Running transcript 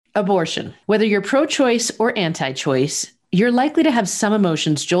Abortion. Whether you're pro-choice or anti-choice, you're likely to have some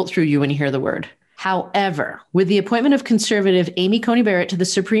emotions jolt through you when you hear the word. However, with the appointment of conservative Amy Coney Barrett to the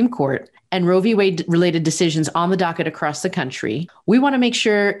Supreme Court and Roe v. Wade related decisions on the docket across the country, we want to make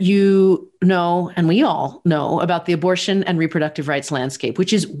sure you know, and we all know, about the abortion and reproductive rights landscape,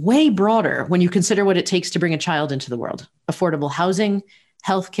 which is way broader when you consider what it takes to bring a child into the world. Affordable housing,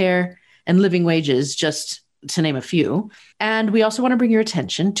 healthcare, and living wages, just to name a few. And we also want to bring your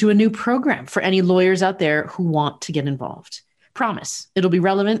attention to a new program for any lawyers out there who want to get involved. Promise, it'll be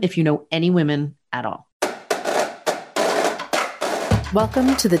relevant if you know any women at all.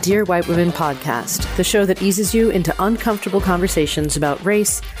 Welcome to the Dear White Women podcast, the show that eases you into uncomfortable conversations about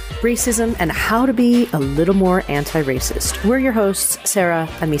race, racism, and how to be a little more anti-racist. We're your hosts, Sarah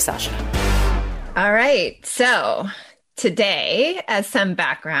and me, Sasha. All right. So today, as some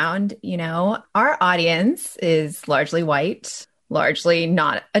background, our audience is largely white, largely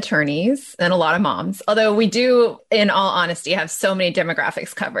not attorneys, and a lot of moms. Although we do, in all honesty, have so many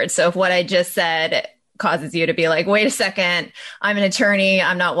demographics covered. So if what I just said causes you to be like, wait a second, I'm an attorney,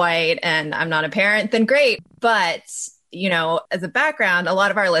 I'm not white, and I'm not a parent, then great. But, as a background, a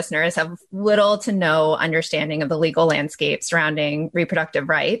lot of our listeners have little to no understanding of the legal landscape surrounding reproductive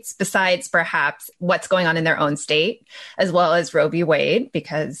rights, besides perhaps what's going on in their own state, as well as Roe v. Wade,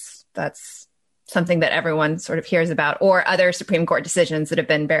 because that's something that everyone sort of hears about, or other Supreme Court decisions that have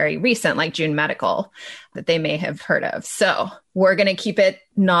been very recent, like June Medical, that they may have heard of. So we're going to keep it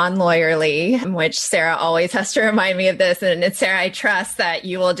non-lawyerly, which Sarah always has to remind me of this. And it's Sarah, I trust that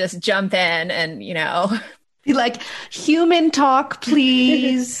you will just jump in and, Be like, human talk,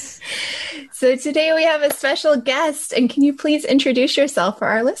 please. So today we have a special guest, and can you please introduce yourself for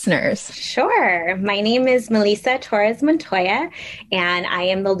our listeners? Sure. My name is Melissa Torres Montoya, and I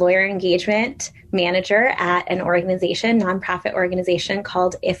am the lawyer engagement manager at an nonprofit organization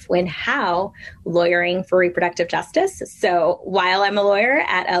called If, When, How, Lawyering for Reproductive Justice. So while I'm a lawyer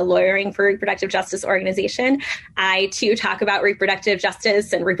at a Lawyering for Reproductive Justice organization, I too talk about reproductive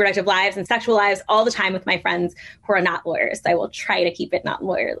justice and reproductive lives and sexual lives all the time with my friends who are not lawyers. I will try to keep it not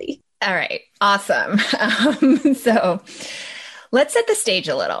lawyerly. All right. Awesome. So let's set the stage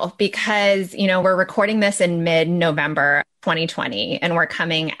a little because, we're recording this in mid-November 2020, and we're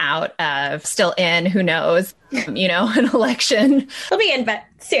coming out of still in, who knows, an election. It'll be in, but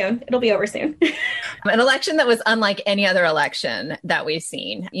soon. It'll be over soon. An election that was unlike any other election that we've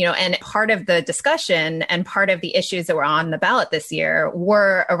seen, and part of the discussion and part of the issues that were on the ballot this year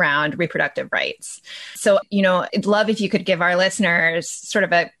were around reproductive rights. So, I'd love if you could give our listeners sort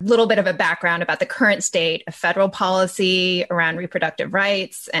of a little bit of a background about the current state of federal policy around reproductive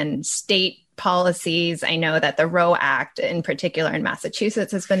rights and state policies. I know that the Roe Act in particular in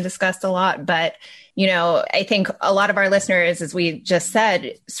Massachusetts has been discussed a lot, but I think a lot of our listeners, as we just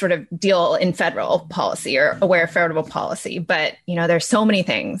said, sort of deal in federal policy or aware of federal policy. But, there's so many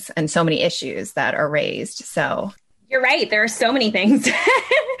things and so many issues that are raised. So you're right. There are so many things.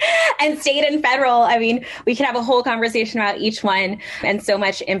 And state and federal, we could have a whole conversation about each one. And so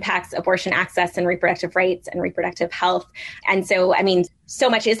much impacts abortion access and reproductive rights and reproductive health. And so, so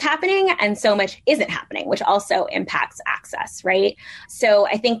much is happening and so much isn't happening, which also impacts access, right? So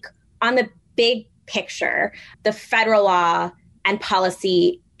I think on the big picture, the federal law and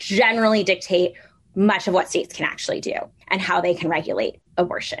policy generally dictate much of what states can actually do and how they can regulate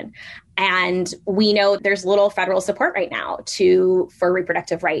abortion. And we know there's little federal support right now for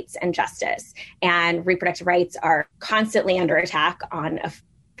reproductive rights and justice. And reproductive rights are constantly under attack on a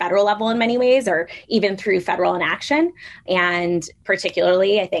federal level in many ways, or even through federal inaction. And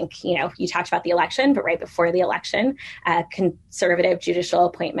particularly, I think, you talked about the election, but right before the election, conservative judicial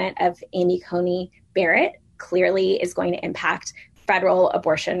appointment of Amy Coney Barrett clearly is going to impact federal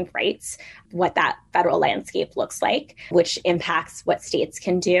abortion rights, what that federal landscape looks like, which impacts what states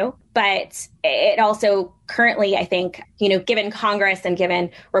can do. But it also currently, I think, given Congress and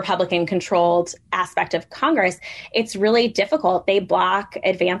given Republican-controlled aspect of Congress, it's really difficult. They block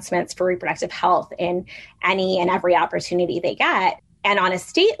advancements for reproductive health in any and every opportunity they get. And on a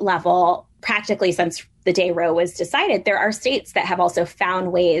state level, practically since the day Roe was decided, there are states that have also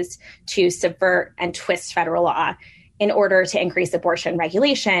found ways to subvert and twist federal law in order to increase abortion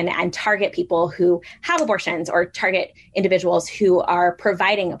regulation and target people who have abortions or target individuals who are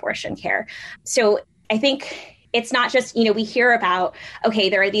providing abortion care. So I think it's not just, we hear about, okay,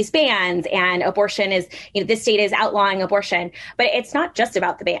 there are these bans and abortion is, this state is outlawing abortion, but it's not just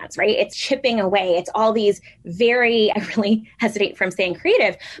about the bans, right? It's chipping away. It's all these I really hesitate from saying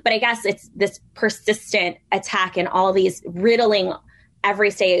creative, but I guess it's this persistent attack and all these riddling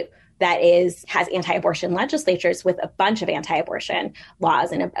every state that has anti-abortion legislatures with a bunch of anti-abortion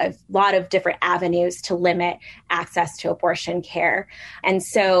laws and a lot of different avenues to limit access to abortion care. And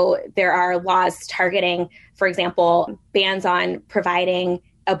so there are laws targeting, for example, bans on providing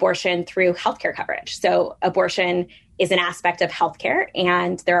abortion through healthcare coverage. So abortion is an aspect of healthcare,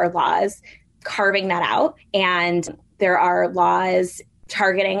 and there are laws carving that out. And there are laws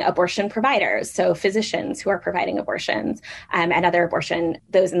targeting abortion providers, so physicians who are providing abortions and other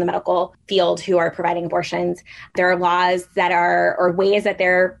those in the medical field who are providing abortions. There are laws that are, or ways that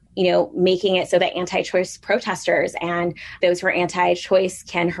they're making it so that anti-choice protesters and those who are anti-choice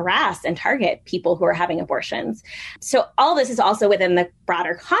can harass and target people who are having abortions. So all this is also within the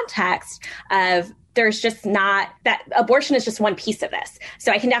broader context of there's just not that abortion is just one piece of this.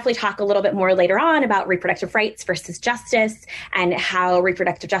 So I can definitely talk a little bit more later on about reproductive rights versus justice and how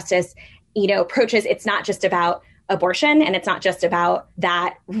reproductive justice, approaches. It's not just about abortion, and it's not just about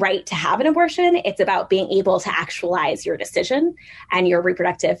that right to have an abortion. It's about being able to actualize your decision and your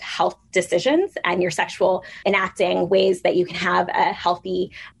reproductive health decisions and your sexual enacting ways that you can have a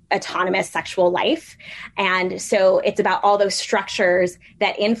healthy, autonomous sexual life. And so it's about all those structures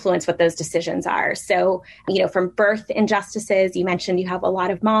that influence what those decisions are. So, from birth injustices, you mentioned you have a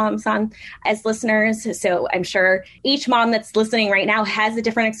lot of moms on as listeners. So I'm sure each mom that's listening right now has a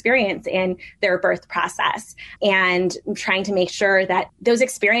different experience in their birth process, and I'm trying to make sure that those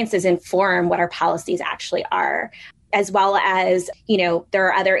experiences inform what our policies actually are. As well as, there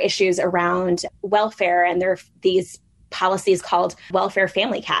are other issues around welfare, and there are these policies called welfare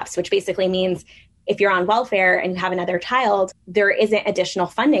family caps, which basically means if you're on welfare and you have another child, there isn't additional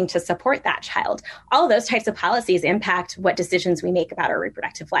funding to support that child. All of those types of policies impact what decisions we make about our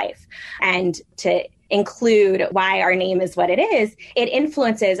reproductive life. And to include why our name is what it is, it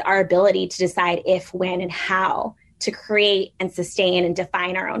influences our ability to decide if, when, and how to create and sustain and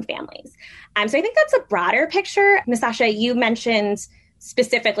define our own families. So I think that's a broader picture. Ms. Sasha, you mentioned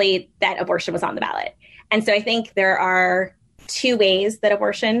specifically that abortion was on the ballot. And so I think there are two ways that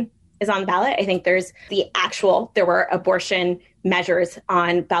abortion is on the ballot. I think there were abortion measures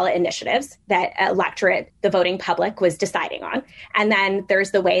on ballot initiatives that electorate, the voting public, was deciding on. And then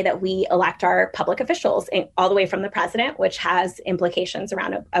there's the way that we elect our public officials, all the way from the president, which has implications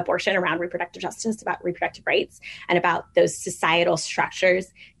around abortion, around reproductive justice, about reproductive rights, and about those societal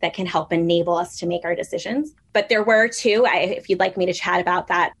structures that can help enable us to make our decisions. But there were two, if you'd like me to chat about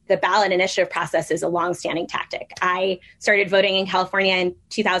that, the ballot initiative process is a longstanding tactic. I started voting in California in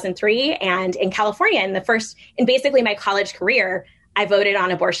 2003, and in California, in basically my college career, I voted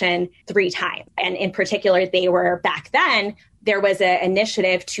on abortion 3 times. And in particular, back then, there was an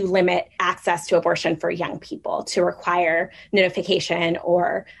initiative to limit access to abortion for young people, to require notification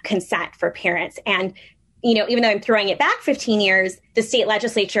or consent for parents. And, even though I'm throwing it back 15 years, the state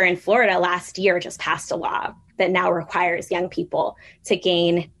legislature in Florida last year just passed a law that now requires young people to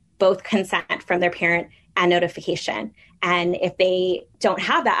gain both consent from their parent and notification. And if they don't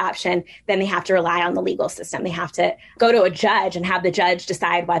have that option, then they have to rely on the legal system. They have to go to a judge and have the judge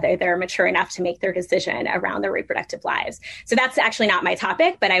decide whether they're mature enough to make their decision around their reproductive lives. So that's actually not my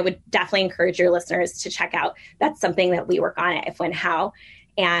topic, but I would definitely encourage your listeners to check out. That's something that we work on at If, When, How.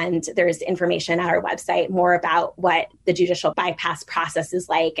 And there's information at our website more about what the judicial bypass process is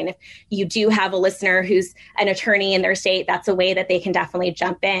like. And if you do have a listener who's an attorney in their state, that's a way that they can definitely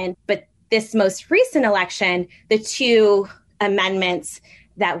jump in. But this most recent election, the 2 amendments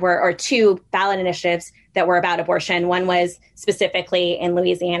or 2 ballot initiatives that were about abortion, one was specifically in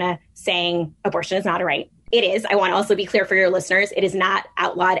Louisiana saying abortion is not a right. It is. I want to also be clear for your listeners, it is not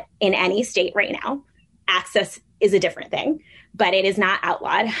outlawed in any state right now. Access is a different thing, but it is not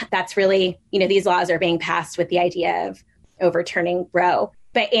outlawed. That's really, these laws are being passed with the idea of overturning Roe.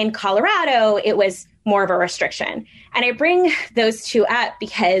 But in Colorado, it was more of a restriction. And I bring those 2 up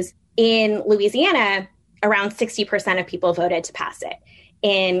because in Louisiana, around 60% of people voted to pass it.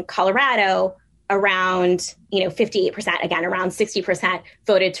 In Colorado, around 58%, again, around 60%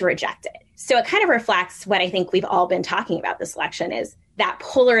 voted to reject it. So it kind of reflects what I think we've all been talking about this election, is that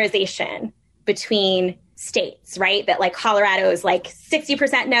polarization between states, right? That like Colorado is like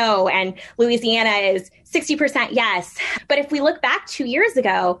 60% no, and Louisiana is 60% yes. But if we look back 2 years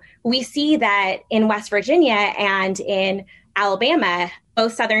ago, we see that in West Virginia and in Alabama,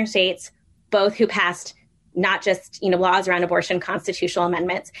 both southern states, both who passed not just, laws around abortion, constitutional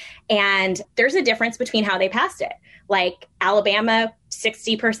amendments. And there's a difference between how they passed it. Like Alabama,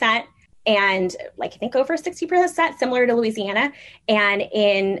 60%, and I think over 60%, similar to Louisiana. And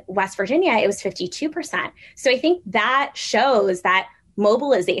in West Virginia, it was 52%. So I think that shows that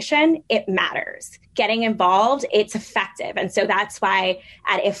mobilization, it matters. Getting involved, it's effective. And so that's why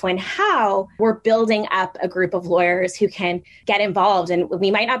at If, When, How, we're building up a group of lawyers who can get involved. And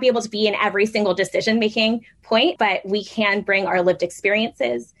we might not be able to be in every single decision-making point, but we can bring our lived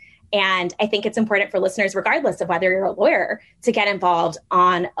experiences. And I think it's important for listeners, regardless of whether you're a lawyer, to get involved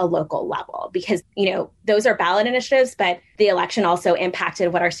on a local level, because, those are ballot initiatives, but the election also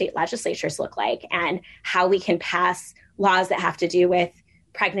impacted what our state legislatures look like and how we can pass laws that have to do with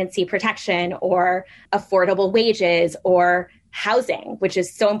pregnancy protection or affordable wages or housing, which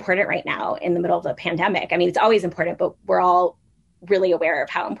is so important right now in the middle of the pandemic. I mean, it's always important, but we're all really aware of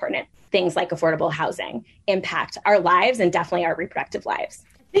how important things like affordable housing impact our lives and definitely our reproductive lives.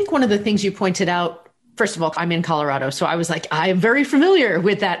 I think one of the things you pointed out, first of all, I'm in Colorado, so I was like, I am very familiar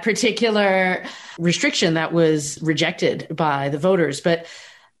with that particular restriction that was rejected by the voters. But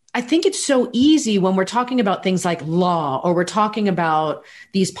I think it's so easy when we're talking about things like law or we're talking about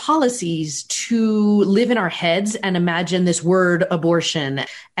these policies to live in our heads and imagine this word abortion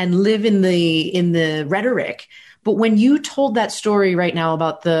and live in the rhetoric. But when you told that story right now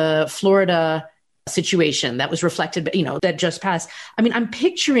about the Florida situation that was reflected, that just passed, I mean, I'm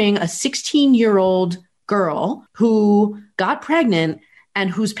picturing a 16-year-old girl who got pregnant and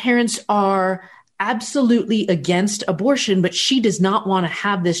whose parents are absolutely against abortion, but she does not want to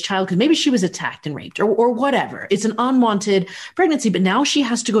have this child because maybe she was attacked and raped or whatever. It's an unwanted pregnancy, but now she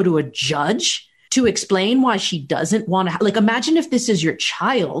has to go to a judge to explain why she doesn't want to. Imagine if this is your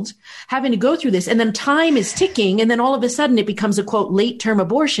child having to go through this, and then time is ticking, and then all of a sudden it becomes a, quote, late-term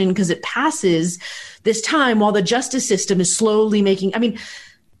abortion because it passes this time while the justice system is slowly making. I mean,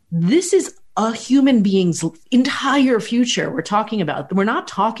 this is a human being's entire future we're talking about. We're not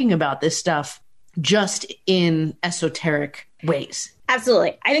talking about this stuff just in esoteric ways.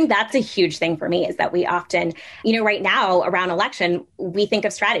 Absolutely. I think that's a huge thing for me is that we often, right now around election, we think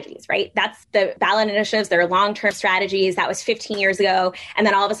of strategies, right? That's the ballot initiatives. They're long-term strategies. That was 15 years ago. And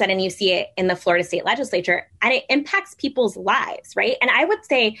then all of a sudden you see it in the Florida state legislature and it impacts people's lives, right? And I would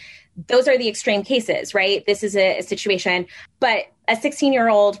say those are the extreme cases, right? This is a situation, but a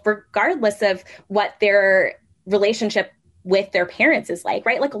 16-year-old, regardless of what their relationship with their parents is like,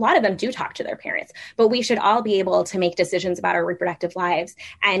 right? Like a lot of them do talk to their parents, but we should all be able to make decisions about our reproductive lives.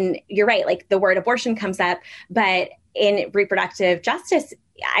 And you're right, like the word abortion comes up, but in reproductive justice,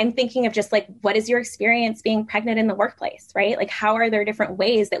 I'm thinking of just like, what is your experience being pregnant in the workplace, right? Like, how are there different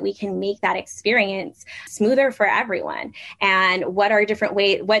ways that we can make that experience smoother for everyone? And what are different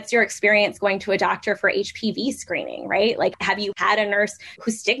ways? What's your experience going to a doctor for HPV screening, right? Like, have you had a nurse who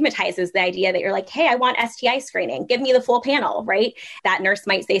stigmatizes the idea that you're like, hey, I want STI screening, give me the full panel, right? That nurse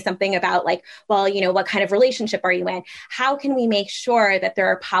might say something about like, well, what kind of relationship are you in? How can we make sure that there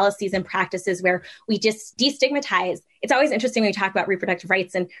are policies and practices where we just destigmatize? It's always interesting when we talk about reproductive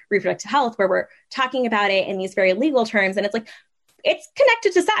rights and reproductive health, where we're talking about it in these very legal terms. And it's like, it's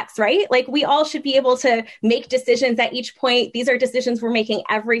connected to sex, right? Like we all should be able to make decisions at each point. These are decisions we're making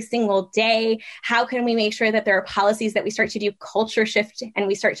every single day. How can we make sure that there are policies that we start to do culture shift and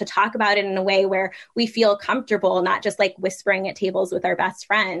we start to talk about it in a way where we feel comfortable, not just like whispering at tables with our best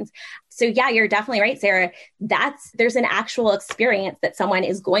friends. So yeah, you're definitely right, Sarah. There's an actual experience that someone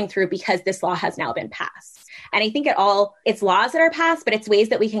is going through because this law has now been passed. And I think it's laws that are passed, but it's ways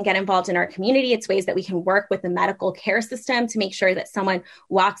that we can get involved in our community. It's ways that we can work with the medical care system to make sure that someone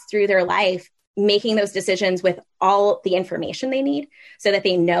walks through their life making those decisions with all the information they need so that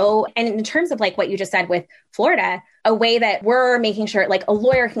they know. And in terms of like what you just said with Florida, a way that we're making sure like a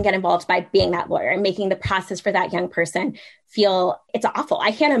lawyer can get involved by being that lawyer and making the process for that young person feel it's awful.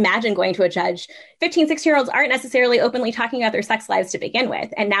 I can't imagine going to a judge. 15, 16-year-olds aren't necessarily openly talking about their sex lives to begin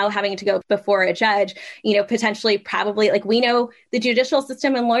with. And now having to go before a judge, potentially probably like we know the judicial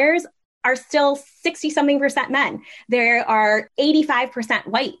system and lawyers are still 60-something% men. There are 85%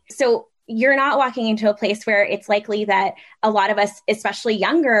 white. So you're not walking into a place where it's likely that a lot of us, especially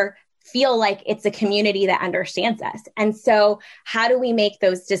younger, feel like it's a community that understands us. And so how do we make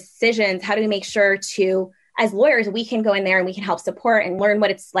those decisions? How do we make sure to, as lawyers, we can go in there and we can help support and learn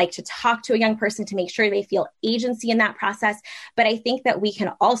what it's like to talk to a young person to make sure they feel agency in that process. But I think that we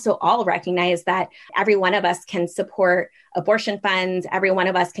can also all recognize that every one of us can support abortion funds. Every one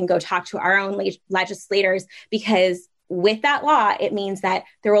of us can go talk to our own legislators, because with that law, it means that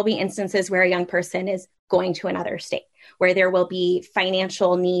there will be instances where a young person is going to another state, where there will be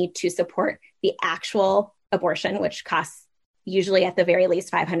financial need to support the actual abortion, which costs usually at the very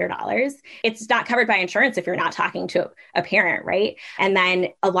least $500. It's not covered by insurance if you're not talking to a parent, right? And then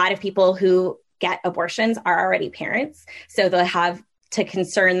a lot of people who get abortions are already parents. So they'll have to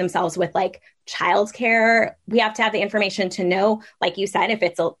concern themselves with like childcare. We have to have the information to know, like you said, if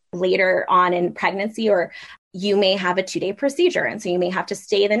it's later on in pregnancy, or you may have a 2-day procedure. And so you may have to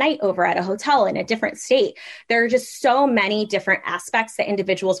stay the night over at a hotel in a different state. There are just so many different aspects that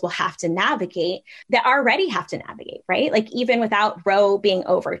individuals will have to navigate that already have to navigate, right? Like even without Roe being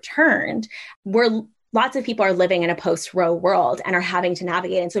overturned, lots of people are living in a post-Roe world and are having to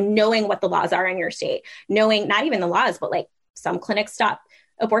navigate. And so knowing what the laws are in your state, knowing not even the laws, but like some clinics stop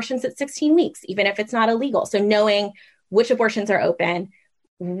abortions at 16 weeks, even if it's not illegal. So knowing which abortions are open,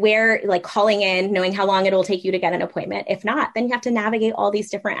 where, like calling in, knowing how long it'll take you to get an appointment. If not, then you have to navigate all these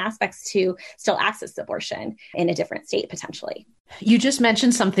different aspects to still access abortion in a different state potentially. You just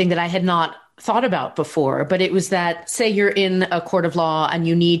mentioned something that I had not thought about before, but it was that, say you're in a court of law and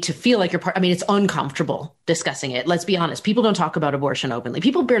you need to feel like you're part. I mean, it's uncomfortable discussing it. Let's be honest. People don't talk about abortion openly.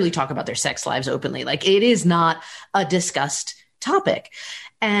 People barely talk about their sex lives openly. Like it is not a discussed topic.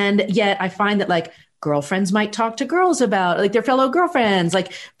 And yet I find that like girlfriends might talk to girls about like their fellow girlfriends,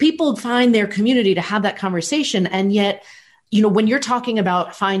 like people find their community to have that conversation. And yet, you know, when you're talking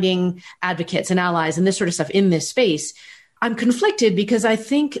about finding advocates and allies and this sort of stuff in this space, I'm conflicted because I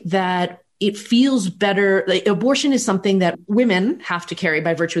think that it feels better. Like, abortion is something that women have to carry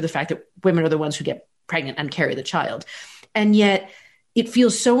by virtue of the fact that women are the ones who get pregnant and carry the child. And yet it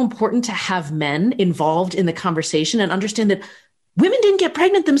feels so important to have men involved in the conversation and understand that women didn't get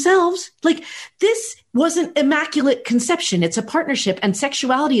pregnant themselves. Like this wasn't immaculate conception. It's a partnership, and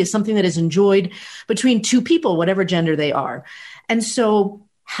sexuality is something that is enjoyed between two people, whatever gender they are. And so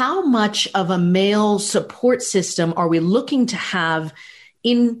how much of a male support system are we looking to have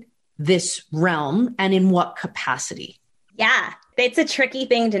in this realm, and in what capacity? Yeah, it's a tricky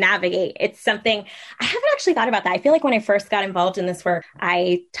thing to navigate. It's something I haven't actually thought about that. I feel like when I first got involved in this work,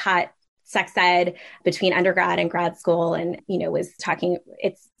 I taught sex ed between undergrad and grad school, and, you know, was talking,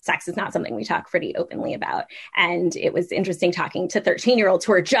 sex is not something we talk pretty openly about. And it was interesting talking to 13-year-olds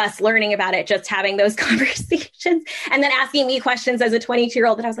who are just learning about it, just having those conversations, and then asking me questions as a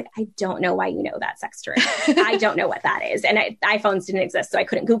 22-year-old that I was like, I don't know why you know that sex term. I don't know what that is. And iPhones didn't exist, so I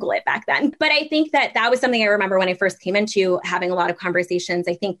couldn't Google it back then. But I think that was something I remember when I first came into having a lot of conversations.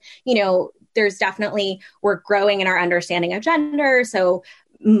 I think, you know, there's definitely, we're growing in our understanding of gender. So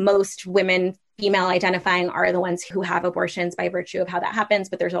most women, female identifying, are the ones who have abortions by virtue of how that happens.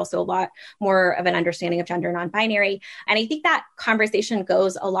 But there's also a lot more of an understanding of gender non-binary. And I think that conversation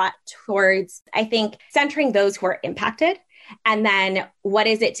goes a lot towards, I think, centering those who are impacted. And then what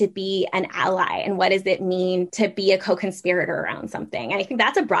is it to be an ally? And what does it mean to be a co-conspirator around something? And I think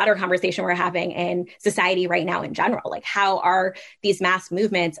that's a broader conversation we're having in society right now in general. Like, how are these mass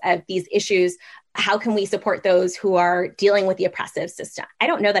movements of these issues, how can we support those who are dealing with the oppressive system? I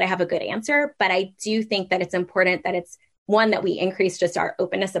don't know that I have a good answer, but I do think that it's important that it's one, that we increase just our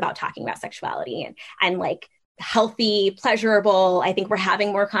openness about talking about sexuality and like healthy, pleasurable. I think we're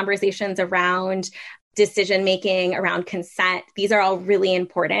having more conversations around decision-making, around consent. These are all really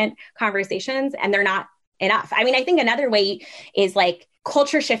important conversations, and they're not enough. I mean, I think another way is like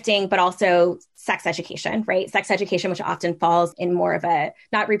culture shifting, but also sex education, right? Sex education, which often falls in more of a,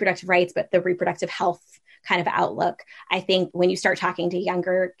 not reproductive rights, but the reproductive health kind of outlook. I think when you start talking to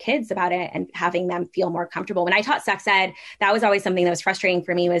younger kids about it and having them feel more comfortable. When I taught sex ed, that was always something that was frustrating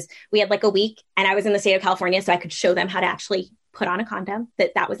for me. Was we had like a week and I was in the state of California, so I could show them how to actually put on a condom,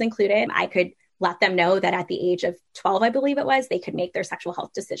 that was included. I could let them know that at the age of 12, I believe it was, they could make their sexual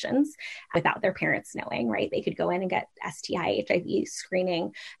health decisions without their parents knowing, right? They could go in and get STI, HIV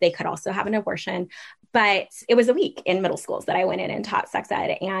screening. They could also have an abortion. But it was a week in middle schools that I went in and taught sex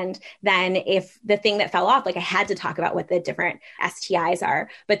ed. And then if the thing that fell off, like I had to talk about what the different STIs are,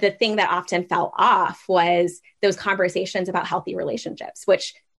 but the thing that often fell off was those conversations about healthy relationships,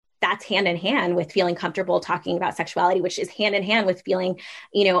 which that's hand in hand with feeling comfortable talking about sexuality, which is hand in hand with feeling,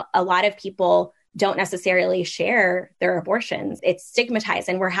 you know, a lot of people don't necessarily share their abortions. It's stigmatized.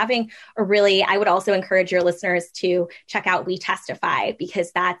 And we're having a really, I would also encourage your listeners to check out We Testify,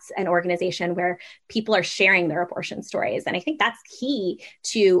 because that's an organization where people are sharing their abortion stories. And I think that's key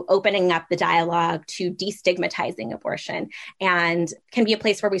to opening up the dialogue, to destigmatizing abortion, and can be a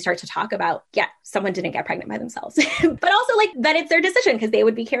place where we start to talk about, yeah, someone didn't get pregnant by themselves, but also like that it's their decision because they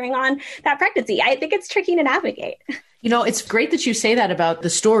would be carrying on that pregnancy. I think it's tricky to navigate. You know, it's great that you say that about the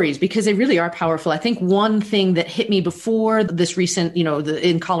stories, because they really are powerful. I think one thing that hit me before this recent, you know,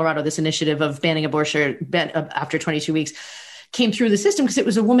 in Colorado, this initiative of banning abortion after 22 weeks, came through the system because it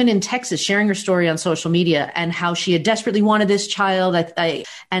was a woman in Texas sharing her story on social media and how she had desperately wanted this child.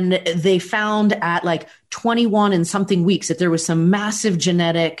 And they found at like 21 and something weeks that there was some massive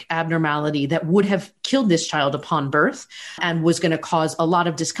genetic abnormality that would have killed this child upon birth and was going to cause a lot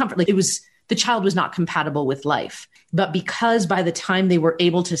of discomfort. Like the child was not compatible with life. But because by the time they were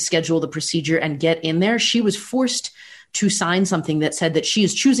able to schedule the procedure and get in there, she was forced to sign something that said that she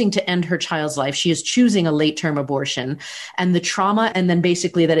is choosing to end her child's life. She is choosing a late-term abortion, and the trauma, and then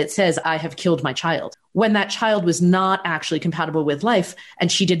basically that it says, I have killed my child, when that child was not actually compatible with life.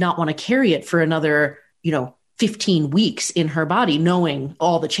 And she did not want to carry it for another, 15 weeks in her body, knowing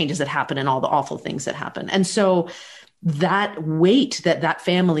all the changes that happen and all the awful things that happen. And so that weight that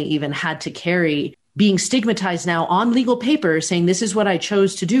family even had to carry, being stigmatized now on legal paper, saying this is what I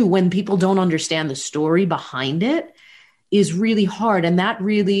chose to do when people don't understand the story behind it, is really hard. And that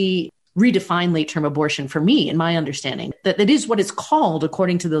really redefined late-term abortion for me, in my understanding, that it is what it's called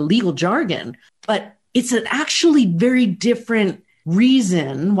according to the legal jargon, but it's an actually very different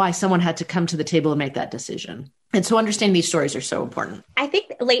reason why someone had to come to the table and make that decision. And so understanding these stories are so important. I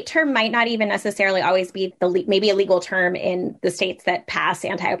think late term might not even necessarily always be maybe a legal term in the states that pass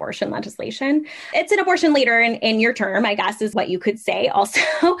anti-abortion legislation. It's an abortion later in your term, I guess, is what you could say also,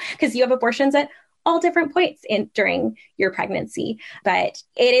 because you have abortions at all different points during your pregnancy. But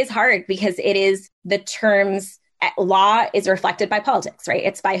it is hard because it is the terms. Law is reflected by politics, right?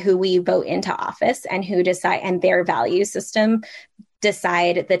 It's by who we vote into office and who decide, and their value system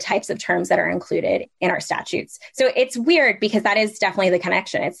decide the types of terms that are included in our statutes. So it's weird because that is definitely the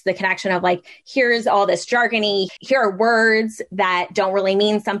connection. It's the connection of like, here's all this jargony, here are words that don't really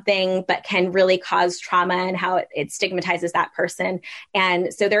mean something, but can really cause trauma and how it stigmatizes that person.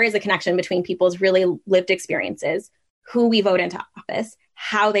 And so there is a connection between people's really lived experiences, who we vote into office,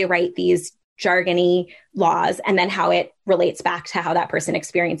 how they write these jargony laws, and then how it relates back to how that person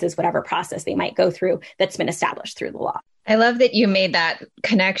experiences whatever process they might go through that's been established through the law. I love that you made that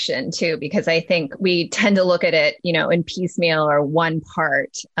connection too, because I think we tend to look at it, in piecemeal or one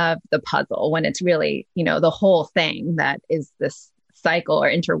part of the puzzle when it's really, the whole thing that is this cycle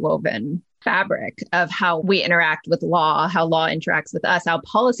or interwoven fabric of how we interact with law, how law interacts with us, how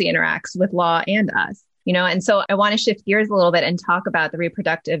policy interacts with law and us. And so I want to shift gears a little bit and talk about the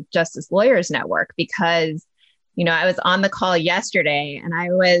Reproductive Justice Lawyers Network, because, I was on the call yesterday and I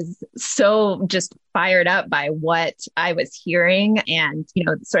was so just fired up by what I was hearing and,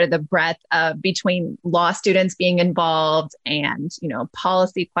 sort of the breadth of between law students being involved and,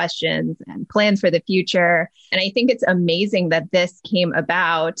 policy questions and plans for the future. And I think it's amazing that this came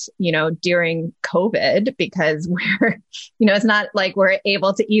about, during COVID, because it's not like we're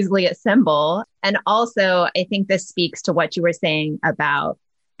able to easily assemble. And also, I think this speaks to what you were saying about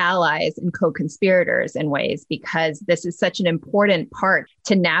allies and co-conspirators in ways, because this is such an important part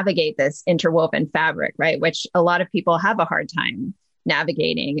to navigate this interwoven fabric, right? Which a lot of people have a hard time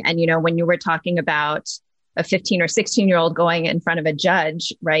navigating. And, when you were talking about a 15 or 16-year-old going in front of a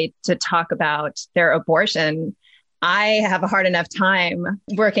judge, right, to talk about their abortion, I have a hard enough time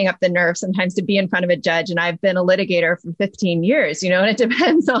working up the nerve sometimes to be in front of a judge. And I've been a litigator for 15 years, and it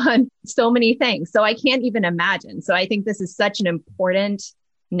depends on so many things. So I can't even imagine. So I think this is such an important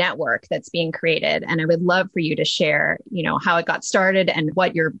network that's being created. And I would love for you to share, how it got started and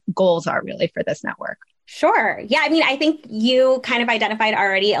what your goals are really for this network. Sure. Yeah. I think you kind of identified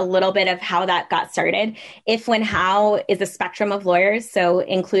already a little bit of how that got started. If, When, How is a spectrum of lawyers. So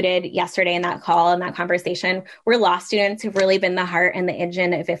included yesterday in that call and that conversation were law students who've really been the heart and the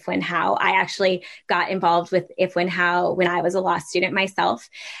engine of If, When, How. I actually got involved with If, When, How when I was a law student myself.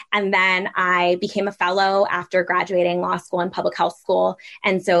 And then I became a fellow after graduating law school and public health school.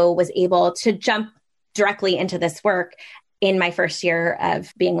 And so was able to jump directly into this work in my first year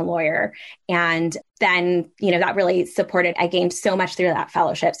of being a lawyer. And then, that really supported, I gained so much through that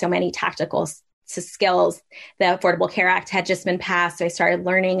fellowship, so many tactical skills. The Affordable Care Act had just been passed. So I started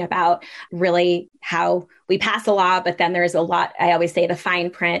learning about really how we pass a law, but then there's a lot, I always say, the fine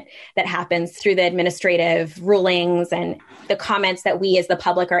print that happens through the administrative rulings and the comments that we as the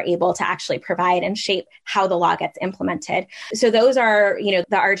public are able to actually provide and shape how the law gets implemented. So those are, the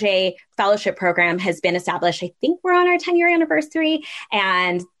RJ Fellowship Program has been established. I think we're on our 10-year anniversary,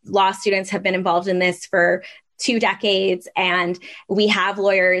 and law students have been involved in this for 2 decades. And we have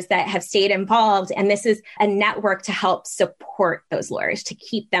lawyers that have stayed involved. And this is a network to help support those lawyers, to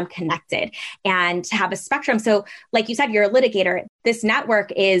keep them connected and to have a spectrum. So like you said, you're a litigator. This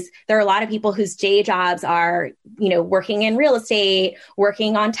network there are a lot of people whose day jobs are, working in real estate,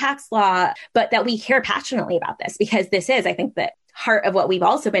 working on tax law, but that we care passionately about this because this is, I think, the heart of what we've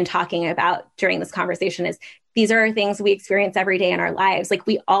also been talking about during this conversation is these are things we experience every day in our lives. Like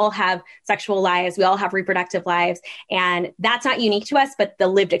we all have sexual lives, we all have reproductive lives, and that's not unique to us, but the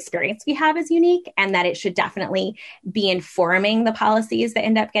lived experience we have is unique, and that it should definitely be informing the policies that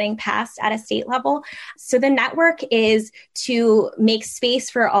end up getting passed at a state level. So the network is to make space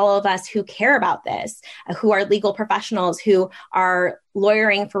for all of us who care about this, who are legal professionals, who are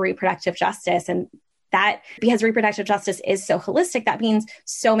lawyering for reproductive justice. And that, because reproductive justice is so holistic, that means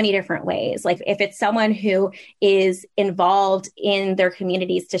so many different ways. Like if it's someone who is involved in their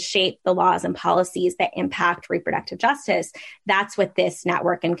communities to shape the laws and policies that impact reproductive justice, that's what this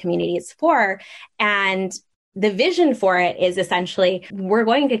network and community is for. And the vision for it is essentially, we're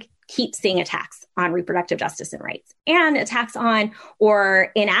going to keep seeing attacks on reproductive justice and rights, and attacks on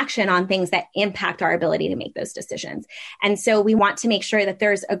or inaction on things that impact our ability to make those decisions. And so we want to make sure that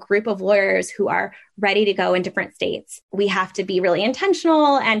there's a group of lawyers who are ready to go in different states. We have to be really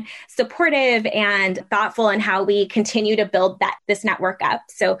intentional and supportive and thoughtful in how we continue to build this network up.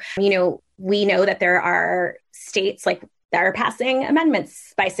 So, we know that there are states like that are passing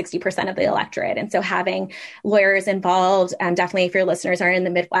amendments by 60% of the electorate. And so having lawyers involved, definitely if your listeners are in the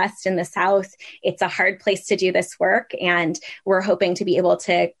Midwest and the South, it's a hard place to do this work. And we're hoping to be able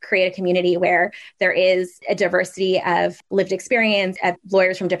to create a community where there is a diversity of lived experience, of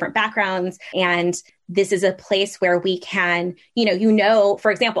lawyers from different backgrounds. And this is a place where we can,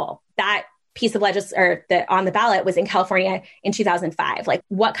 for example, that piece of legislation on the ballot was in California in 2005. Like,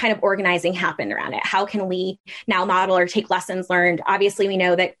 what kind of organizing happened around it? How can we now model or take lessons learned? Obviously, we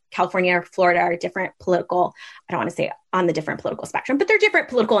know that California or Florida are different political, I don't want to say on the different political spectrum, but they're different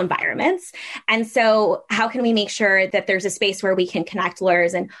political environments. And so how can we make sure that there's a space where we can connect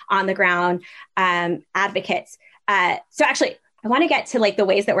lawyers and on the ground advocates? So actually, I want to get to the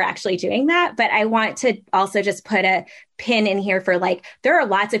ways that we're actually doing that, but I want to also just put a pin in here for there are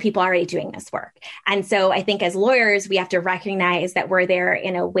lots of people already doing this work. And so I think as lawyers, we have to recognize that we're there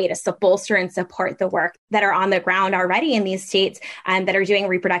in a way to bolster and support the work that are on the ground already in these states that are doing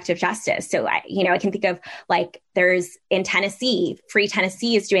reproductive justice. So, I can think of there's in Tennessee, Free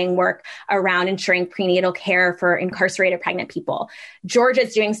Tennessee is doing work around ensuring prenatal care for incarcerated pregnant people.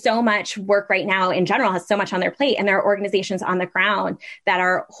 Georgia's doing so much work right now in general, has so much on their plate. And there are organizations on the ground that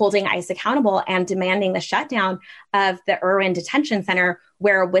are holding ICE accountable and demanding the shutdown of the Irwin Detention Center,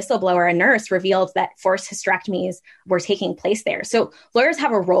 where a whistleblower, a nurse, revealed that forced hysterectomies were taking place there. So lawyers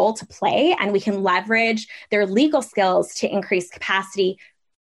have a role to play, and we can leverage their legal skills to increase capacity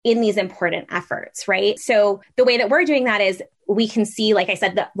in these important efforts, right? So the way that we're doing that is we can see, like I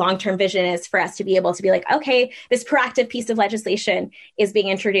said, the long-term vision is for us to be able to be okay, this proactive piece of legislation is being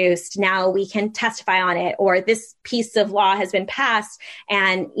introduced. Now we can testify on it, or this piece of law has been passed.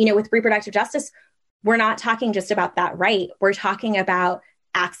 And, with reproductive justice, we're not talking just about that right. We're talking about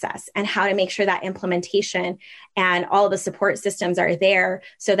access and how to make sure that implementation and all the support systems are there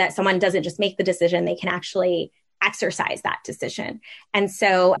so that someone doesn't just make the decision, they can actually exercise that decision. And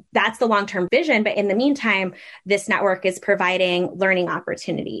so that's the long-term vision. But in the meantime, this network is providing learning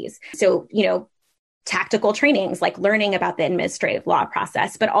opportunities. So, tactical trainings, like learning about the administrative law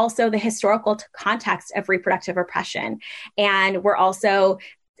process, but also the historical context of reproductive oppression. And we're also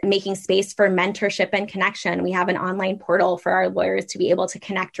making space for mentorship and connection. We have an online portal for our lawyers to be able to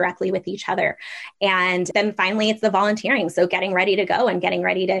connect directly with each other. And then finally, it's the volunteering. So getting ready to go and getting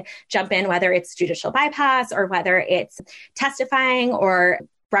ready to jump in, whether it's judicial bypass or whether it's testifying or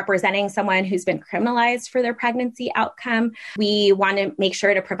representing someone who's been criminalized for their pregnancy outcome. We want to make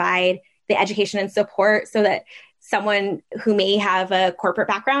sure to provide the education and support so that someone who may have a corporate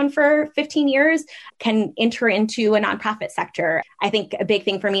background for 15 years can enter into a nonprofit sector. I think a big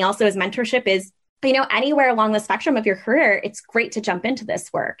thing for me also is mentorship is, anywhere along the spectrum of your career, it's great to jump into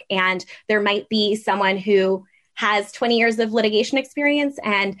this work. And there might be someone who has 20 years of litigation experience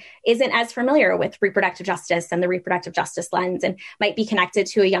and isn't as familiar with reproductive justice and the reproductive justice lens, and might be connected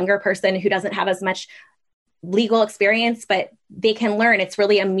to a younger person who doesn't have as much legal experience, but they can learn. It's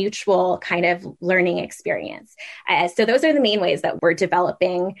really a mutual kind of learning experience. So those are the main ways that we're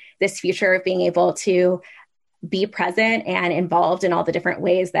developing this future of being able to be present and involved in all the different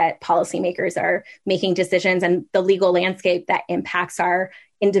ways that policymakers are making decisions and the legal landscape that impacts our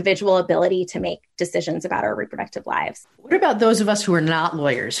individual ability to make decisions about our reproductive lives. What about those of us who are not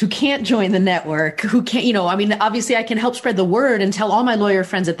lawyers, who can't join the network, who can't, obviously I can help spread the word and tell all my lawyer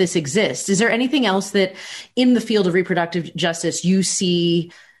friends that this exists. Is there anything else that in the field of reproductive justice, you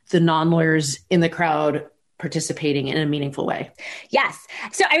see the non-lawyers in the crowd participating in a meaningful way? Yes.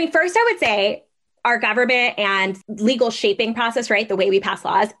 So, first I would say, our government and legal shaping process, right? The way we pass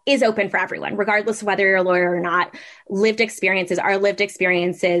laws is open for everyone, regardless of whether you're a lawyer or not. Lived experiences are lived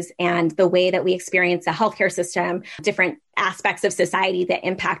experiences, and the way that we experience the healthcare system, different aspects of society that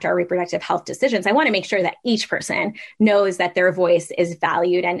impact our reproductive health decisions. I want to make sure that each person knows that their voice is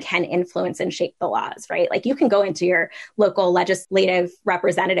valued and can influence and shape the laws, right? Like you can go into your local legislative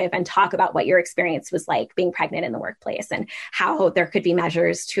representative and talk about what your experience was like being pregnant in the workplace and how there could be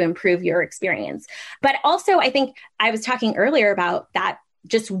measures to improve your experience. But also, I think I was talking earlier about that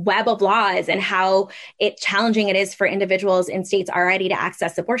just web of laws and how challenging it is for individuals in states already to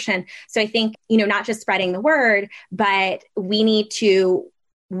access abortion. So I think, not just spreading the word, but we need to,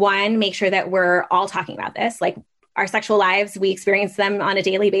 one, make sure that we're all talking about this. Like our sexual lives, we experience them on a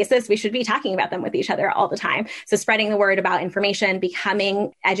daily basis. We should be talking about them with each other all the time. So spreading the word about information,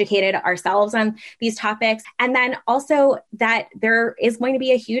 becoming educated ourselves on these topics. And then also that there is going to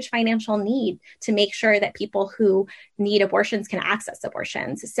be a huge financial need to make sure that people who need abortions can access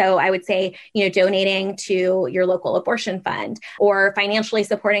abortions. So I would say, donating to your local abortion fund or financially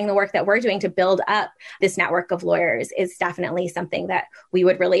supporting the work that we're doing to build up this network of lawyers is definitely something that we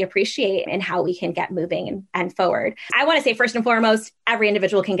would really appreciate and how we can get moving and forward. I want to say, first and foremost, every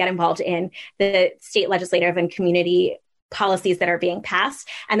individual can get involved in the state legislative and community policies that are being passed.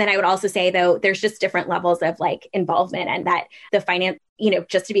 And then I would also say, though, there's just different levels of involvement, and that the finance,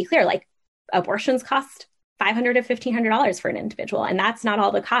 just to be clear, abortions cost $500 to $1,500 for an individual. And that's not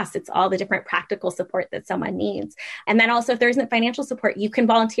all the cost. It's all the different practical support that someone needs. And then also, if there isn't financial support, you can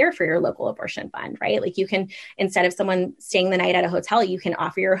volunteer for your local abortion fund, right? Like you can, instead of someone staying the night at a hotel, you can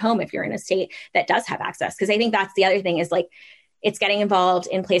offer your home if you're in a state that does have access. Because I think that's the other thing is it's getting involved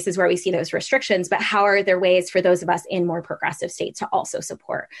in places where we see those restrictions, but how are there ways for those of us in more progressive states to also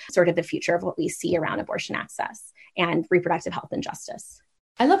support sort of the future of what we see around abortion access and reproductive health and justice?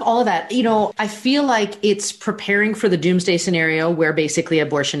 I love all of that. I feel like it's preparing for the doomsday scenario where basically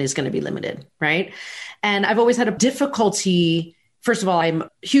abortion is going to be limited, right? And I've always had a difficulty. First of all, I'm a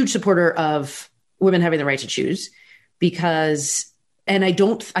huge supporter of women having the right to choose and I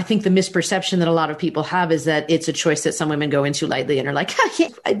think the misperception that a lot of people have is that it's a choice that some women go into lightly and are like,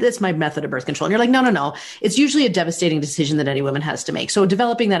 that's my method of birth control. And you're like, no. It's usually a devastating decision that any woman has to make. So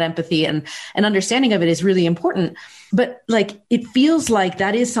developing that empathy and understanding of it is really important. But it feels like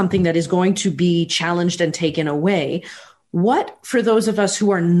that is something that is going to be challenged and taken away. What, for those of us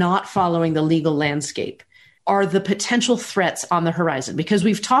who are not following the legal landscape, are the potential threats on the horizon? Because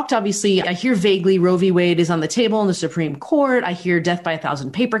we've talked, obviously, I hear vaguely Roe v. Wade is on the table in the Supreme Court. I hear death by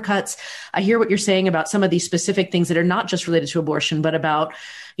 1,000 paper cuts. I hear what you're saying about some of these specific things that are not just related to abortion, but about,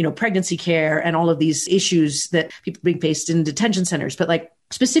 pregnancy care and all of these issues that people are being faced in detention centers. But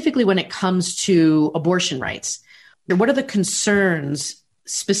specifically when it comes to abortion rights, what are the concerns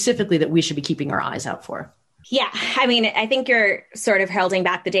specifically that we should be keeping our eyes out for? Yeah. I think you're sort of heralding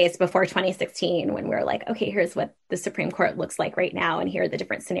back the days before 2016 when we're like, okay, here's what the Supreme Court looks like right now. And here are the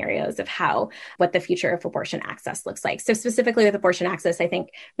different scenarios of what the future of abortion access looks like. So specifically with abortion access, I think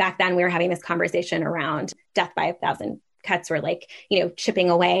back then we were having this conversation around death by 1,000 cuts or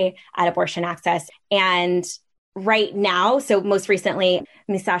chipping away at abortion access. And right now, so most recently,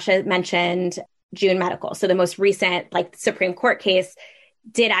 Ms. Sasha mentioned June Medical. So the most recent Supreme Court case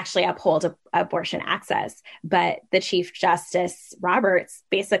did actually uphold abortion access. But the Chief Justice Roberts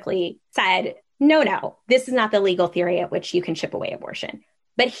basically said, no, this is not the legal theory at which you can chip away abortion.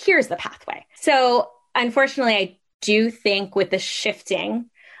 But here's the pathway. So unfortunately, I do think with the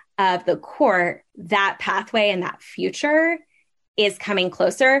shifting of the court, that pathway and that future is coming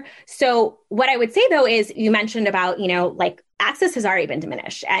closer. So what I would say, though, is you mentioned about, access has already been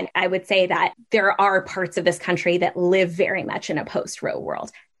diminished. And I would say that there are parts of this country that live very much in a post-Roe world.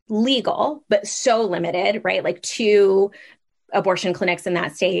 Legal, but so limited, right? 2 abortion clinics in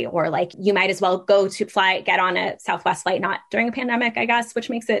that state, or you might as well get on a Southwest flight, not during a pandemic, I guess, which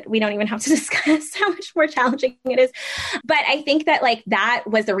makes it, we don't even have to discuss how much more challenging it is. But I think that that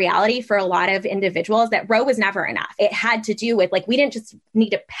was the reality for a lot of individuals, that Roe was never enough. It had to do with we didn't just need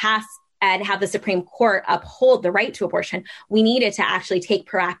to pass and have the Supreme Court uphold the right to abortion. We needed to actually take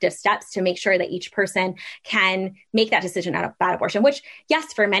proactive steps to make sure that each person can make that decision about abortion, which,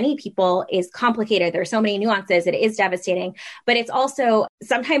 yes, for many people is complicated. There are so many nuances. It is devastating, but it's also,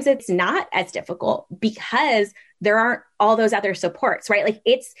 sometimes it's not as difficult because there aren't all those other supports, right?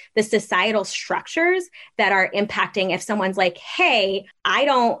 It's the societal structures that are impacting if someone's like, hey, I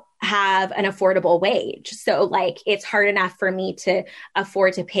don't have an affordable wage. So like, it's hard enough for me to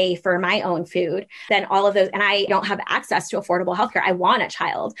afford to pay for my own food, then all of those, and I don't have access to affordable healthcare. I want a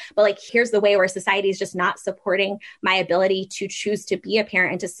child, but like, here's the way where society is just not supporting my ability to choose to be a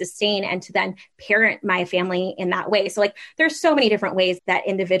parent and to sustain and to then parent my family in that way. So like, there's so many different ways that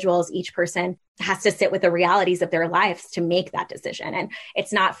individuals, each person has to sit with the realities of their lives to make that decision. And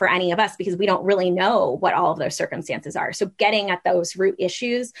it's not for any of us because we don't really know what all of those circumstances are. So getting at those root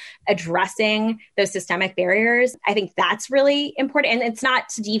issues, addressing those systemic barriers, I think that's really important. And it's not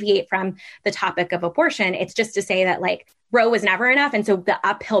to deviate from the topic of abortion. It's just to say that like Roe was never enough. And so the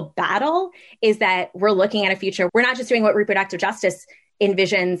uphill battle is that we're looking at a future. We're not just doing what reproductive justice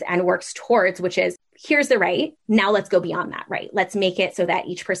envisions and works towards, which is here's the right. Now let's go beyond that right. Let's make it so that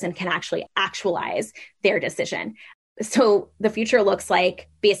each person can actually actualize their decision. So the future looks like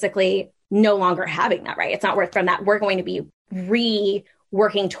basically no longer having that right. It's not worth from that. We're going to be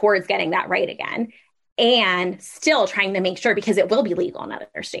working towards getting that right again and still trying to make sure, because it will be legal in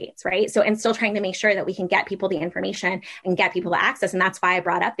other states, right? So, and still trying to make sure that we can get people the information and get people the access. And that's why I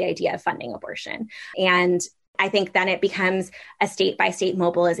brought up the idea of funding abortion. And I think then it becomes a state by state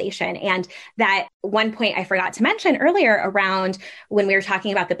mobilization. And that one point I forgot to mention earlier around when we were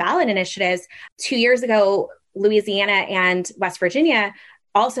talking about the ballot initiatives, 2 years ago, Louisiana and West Virginia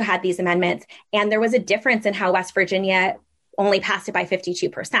also had these amendments. And there was a difference in how West Virginia only passed it by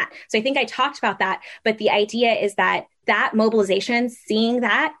 52%. So I think I talked about that. But the idea is that mobilization, seeing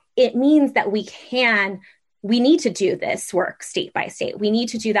that, it means that we need to do this work state by state. We need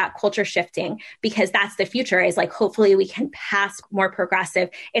to do that culture shifting because that's the future is like, hopefully we can pass more progressive.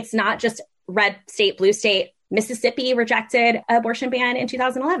 It's not just red state, blue state. Mississippi rejected an abortion ban in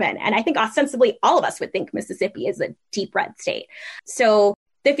 2011. And I think ostensibly all of us would think Mississippi is a deep red state. So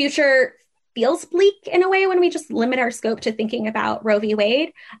the future feels bleak in a way when we just limit our scope to thinking about Roe v.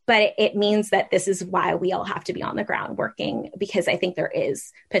 Wade, but it means that this is why we all have to be on the ground working, because I think there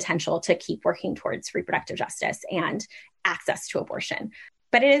is potential to keep working towards reproductive justice and access to abortion.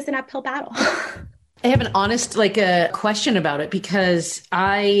 But it is an uphill battle. I have an honest, a question about it because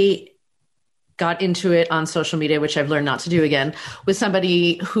I got into it on social media, which I've learned not to do again, with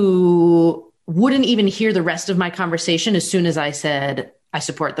somebody who wouldn't even hear the rest of my conversation as soon as I said, I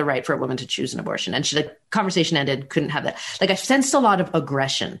support the right for a woman to choose an abortion. And the conversation ended, couldn't have that. I sensed a lot of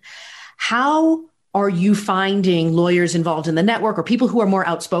aggression. How are you finding lawyers involved in the network or people who are more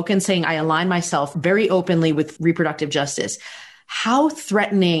outspoken saying, I align myself very openly with reproductive justice? How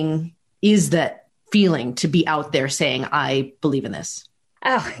threatening is that feeling to be out there saying, I believe in this?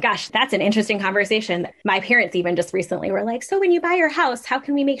 Oh, gosh, that's an interesting conversation. My parents even just recently were like, so when you buy your house, how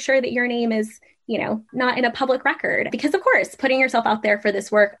can we make sure that your name is not in a public record? Because of course, putting yourself out there for this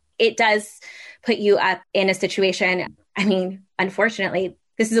work, it does put you up in a situation. I mean, unfortunately,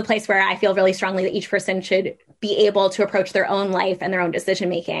 this is a place where I feel really strongly that each person should be able to approach their own life and their own decision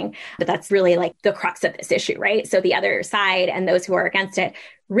making. But that's really the crux of this issue, right? So the other side and those who are against it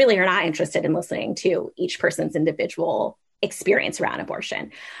really are not interested in listening to each person's individual experience around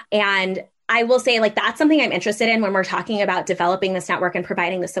abortion. And I will say that's something I'm interested in when we're talking about developing this network and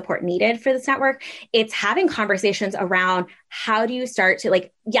providing the support needed for this network. It's having conversations around how do you start to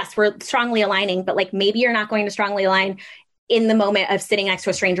yes, we're strongly aligning, but maybe you're not going to strongly align in the moment of sitting next to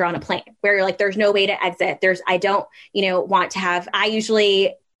a stranger on a plane where you're there's no way to exit. I don't, want to have,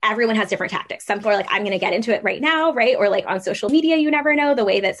 everyone has different tactics. Some people are I'm going to get into it right now, right? Or on social media, you never know. The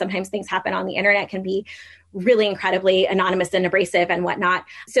way that sometimes things happen on the internet can be really incredibly anonymous and abrasive and whatnot.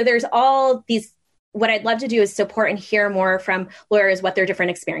 So there's all these, what I'd love to do is support and hear more from lawyers, what their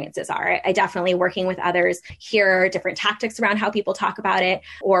different experiences are. I definitely working with others, hear different tactics around how people talk about it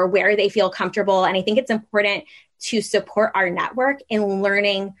or where they feel comfortable. And I think it's important to support our network in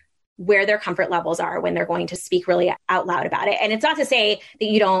learning where their comfort levels are when they're going to speak really out loud about it. And it's not to say that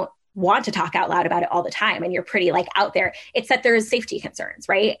you don't want to talk out loud about it all the time and you're pretty out there. It's that there's safety concerns,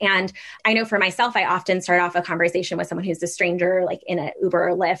 right? And I know for myself, I often start off a conversation with someone who's a stranger, in an Uber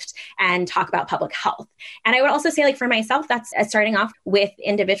or Lyft, and talk about public health. And I would also say for myself, that's starting off with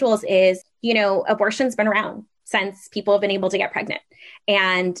individuals is, abortion's been around since people have been able to get pregnant.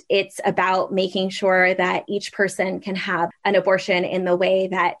 And it's about making sure that each person can have an abortion in the way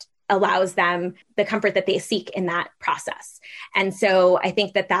that allows them the comfort that they seek in that process. And so I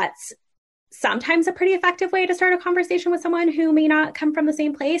think that that's sometimes a pretty effective way to start a conversation with someone who may not come from the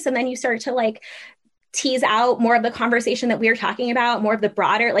same place. And then you start to tease out more of the conversation that we are talking about, more of the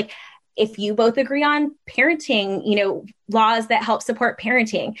broader, if you both agree on parenting, laws that help support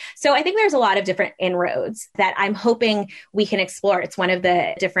parenting. So I think there's a lot of different inroads that I'm hoping we can explore. It's one of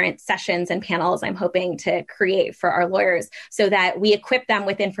the different sessions and panels I'm hoping to create for our lawyers so that we equip them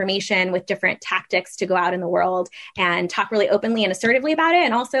with information, with different tactics to go out in the world and talk really openly and assertively about it,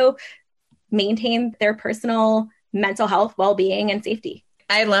 and also maintain their personal mental health, well-being, and safety.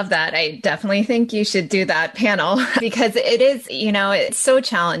 I love that. I definitely think you should do that panel because it is, it's so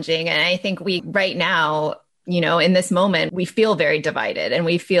challenging. And I think we right now, in this moment, we feel very divided and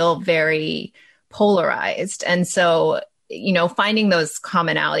we feel very polarized. And so, finding those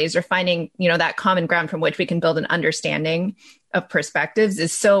commonalities or finding, that common ground from which we can build an understanding of perspectives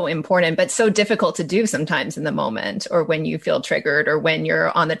is so important, but so difficult to do sometimes in the moment or when you feel triggered or when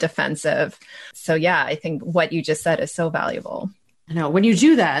you're on the defensive. So yeah, I think what you just said is so valuable. I know. When you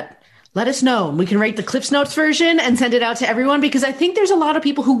do that, let us know. We can write the Cliffs Notes version and send it out to everyone, because I think there's a lot of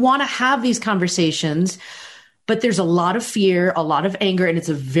people who want to have these conversations, but there's a lot of fear, a lot of anger, and it's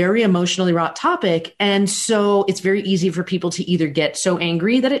a very emotionally wrought topic. And so it's very easy for people to either get so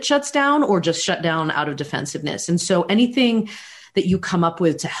angry that it shuts down or just shut down out of defensiveness. And so anything that you come up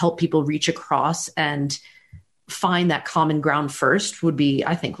with to help people reach across and find that common ground first would be,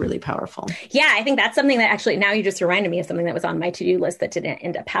 I think, really powerful. Yeah, I think that's something that actually, now you just reminded me of something that was on my to-do list that didn't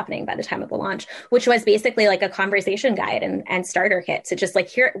end up happening by the time of the launch, which was basically like a conversation guide and starter kit. So just like,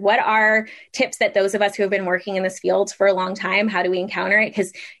 here, what are tips that those of us who have been working in this field for a long time, how do we encounter it?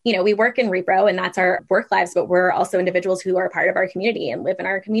 Because, we work in Repro and that's our work lives, but we're also individuals who are part of our community and live in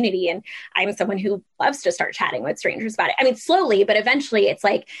our community. And I'm someone who loves to start chatting with strangers about it. I mean, slowly, but eventually it's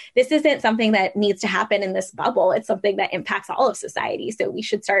like, this isn't something that needs to happen in this bubble. It's something that impacts all of society. So we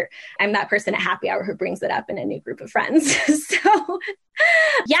should start. I'm that person at happy hour who brings it up in a new group of friends. So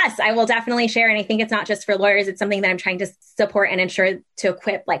yes, I will definitely share. And I think it's not just for lawyers. It's something that I'm trying to support and ensure to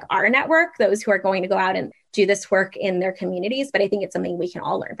equip like our network, those who are going to go out and do this work in their communities. But I think it's something we can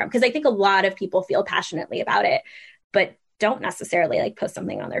all learn from, because I think a lot of people feel passionately about it, but don't necessarily like post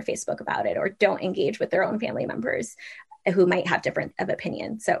something on their Facebook about it or don't engage with their own family members who might have different of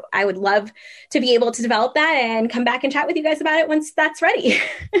opinion. So I would love to be able to develop that and come back and chat with you guys about it once that's ready.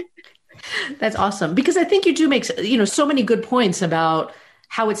 That's awesome. Because I think you do make, so many good points about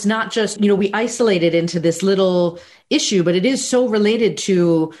how it's not just, we isolate it into this little issue, but it is so related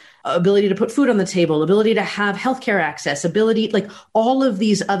to ability to put food on the table, ability to have healthcare access, ability, like all of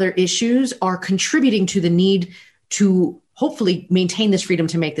these other issues are contributing to the need to hopefully maintain this freedom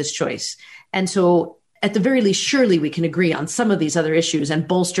to make this choice. And so at the very least, surely we can agree on some of these other issues and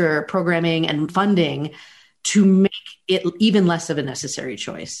bolster programming and funding to make it even less of a necessary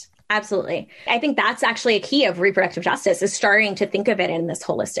choice. Absolutely. I think that's actually a key of reproductive justice, is starting to think of it in this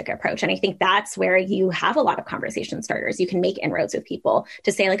holistic approach. And I think that's where you have a lot of conversation starters. You can make inroads with people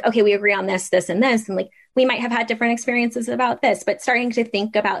to say like, okay, we agree on this, this, and this. And like, we might have had different experiences about this, but starting to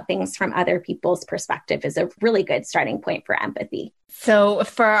think about things from other people's perspective is a really good starting point for empathy. So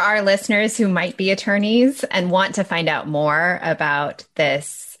for our listeners who might be attorneys and want to find out more about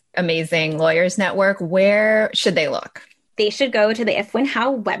this amazing lawyers network, where should they look? They should go to the If When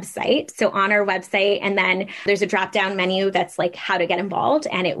How website. So on our website, and then there's a drop-down menu that's like how to get involved.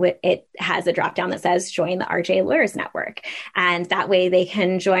 And it has a drop-down that says join the RJ Lawyers Network. And that way they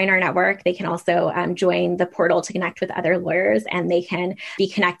can join our network. They can also join the portal to connect with other lawyers, and they can be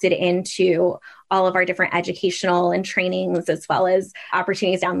connected into all of our different educational and trainings, as well as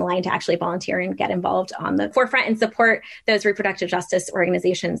opportunities down the line to actually volunteer and get involved on the forefront and support those reproductive justice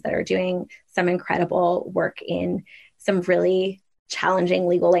organizations that are doing some incredible work in some really challenging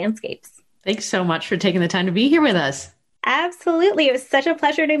legal landscapes. Thanks so much for taking the time to be here with us. Absolutely. It was such a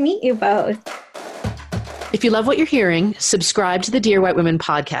pleasure to meet you both. If you love what you're hearing, subscribe to the Dear White Women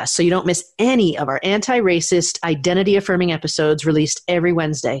podcast so you don't miss any of our anti-racist, identity-affirming episodes released every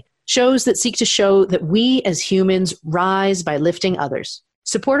Wednesday. Shows that seek to show that we as humans rise by lifting others.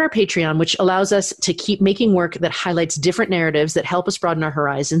 Support our Patreon, which allows us to keep making work that highlights different narratives that help us broaden our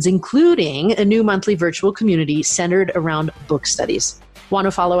horizons, including a new monthly virtual community centered around book studies. Want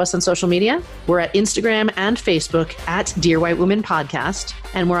to follow us on social media? We're at Instagram and Facebook at Dear White Women Podcast,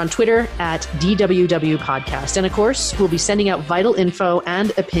 and we're on Twitter at DWW Podcast. And of course, we'll be sending out vital info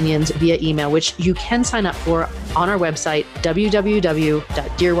and opinions via email, which you can sign up for on our website,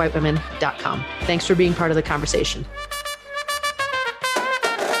 www.dearwhitewomen.com. Thanks for being part of the conversation.